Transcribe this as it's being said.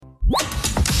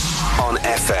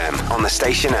FM on the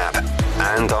station app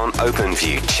and on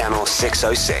OpenView channel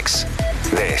 606.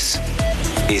 This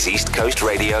is East Coast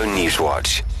Radio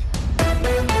Newswatch.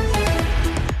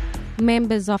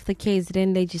 Members of the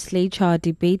KZN legislature are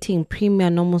debating Premier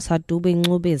Nomusa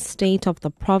Dube-Ncube State of the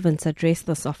Province address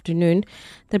this afternoon.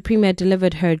 The Premier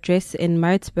delivered her address in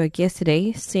Maritzburg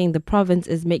yesterday, saying the province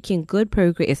is making good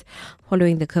progress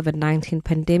following the COVID-19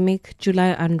 pandemic,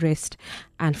 July unrest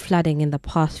and flooding in the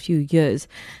past few years.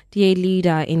 DA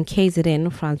leader in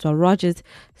KZN, Francois Rogers,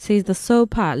 says the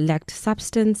SOPA lacked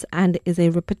substance and is a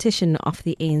repetition of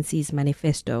the ANC's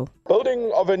manifesto.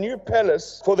 Building of a new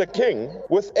palace for the king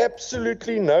with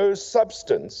absolutely no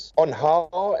substance on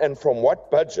how and from what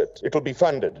budget it will be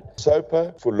funded.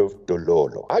 SOPA full of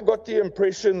dololo. I got the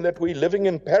impression that we're living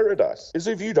in paradise. Is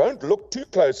if you don't look too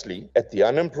closely at the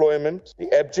unemployment,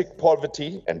 the abject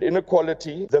poverty and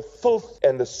inequality, the filth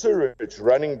and the sewage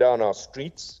running down our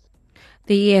streets.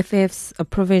 The EFF's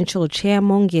provincial chair,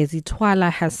 Mongezi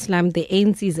Twala, has slammed the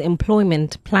ANC's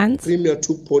employment plans. Premier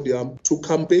took podium to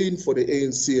campaign for the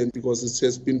ANC and because it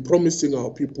has been promising our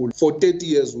people for 30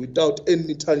 years without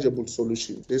any tangible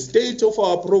solution. The state of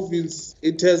our province,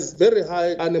 it has very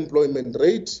high unemployment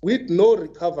rate with no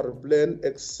recovery plan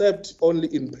except only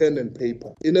in pen and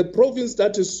paper. In a province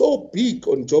that is so big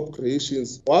on job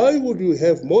creations, why would you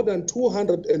have more than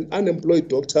 200 unemployed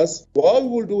doctors? Why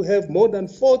would you have more than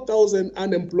 4,000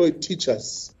 unemployed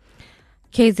teachers?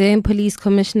 KZN Police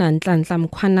Commissioner Nhlanhla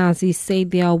Mkhwanazi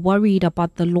said they are worried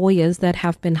about the lawyers that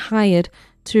have been hired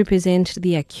to represent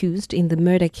the accused in the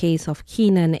murder case of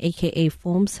Keenan aka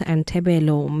Forms and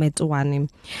Tebelo Metwani.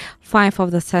 Five of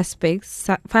the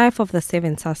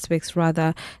seven suspects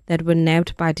that were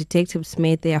nabbed by detectives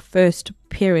made their first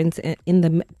appearance in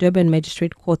the Durban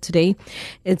Magistrate Court today.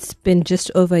 It's been just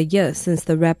over a year since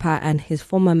the rapper and his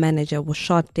former manager were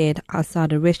shot dead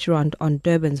outside a restaurant on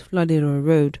Durban's Florida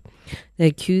Road. The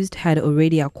accused had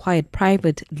already acquired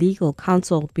private legal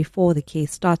counsel before the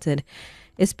case started.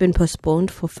 It's been postponed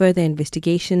for further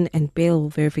investigation and bail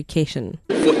verification.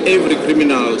 For every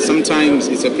criminal, sometimes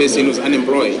it's a person who's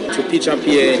unemployed. To pitch up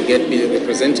here and get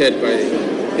represented by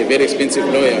a very expensive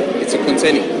lawyer, it's a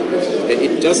concerning.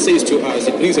 It just says to us,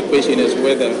 it brings a question as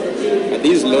whether are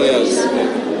these lawyers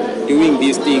doing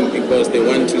this thing because they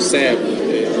want to serve,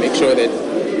 make sure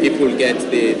that people get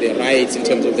the rights in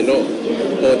terms of the law,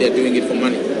 or they're doing it for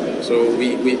money. So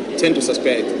we tend to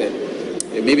suspect that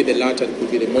maybe the latter could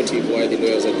be the motive why the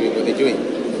lawyers are doing what they're doing.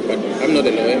 But I'm not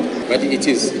a lawyer, but it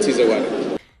is a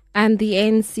worry. And the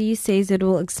ANC says it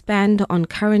will expand on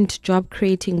current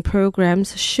job-creating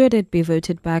programs should it be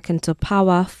voted back into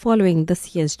power following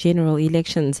this year's general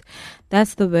elections.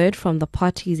 That's the word from the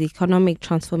party's Economic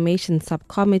Transformation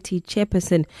Subcommittee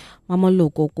chairperson,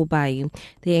 Mamoloko Kubai.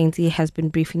 The ANC has been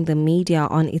briefing the media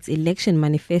on its election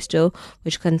manifesto,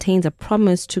 which contains a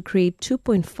promise to create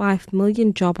 2.5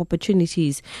 million job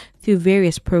opportunities through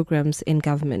various programs in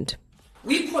government.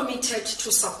 We committed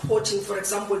to supporting, for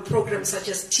example, programs such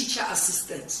as teacher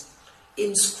assistance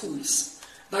in schools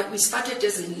that we started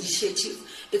as an initiative.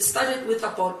 It started with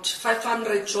about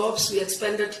 500 jobs. We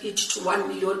expanded it to 1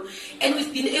 million, and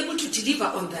we've been able to deliver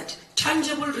on that.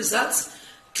 Tangible results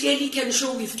clearly can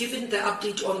show we've given the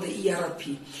update on the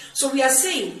ERP. So we are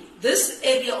saying this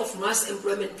area of mass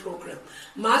employment program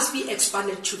must be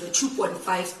expanded to the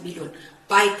 2.5 million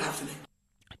by government.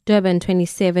 Durban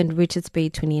 27, Richards Bay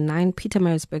 29,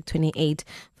 Pietermaritzburg 28.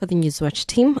 For the Newswatch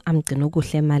team, I'm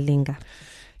Ganoguhle Malinga.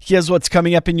 Here's what's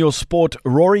coming up in your sport.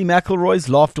 Rory McIlroy's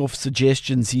laughed off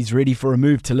suggestions he's ready for a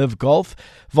move to live golf.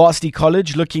 Varsity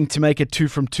College looking to make it 2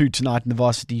 from 2 tonight in the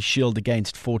Varsity Shield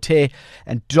against Forte.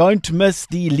 And don't miss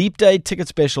the Leap Day ticket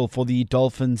special for the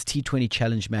Dolphins T20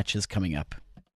 Challenge matches coming up.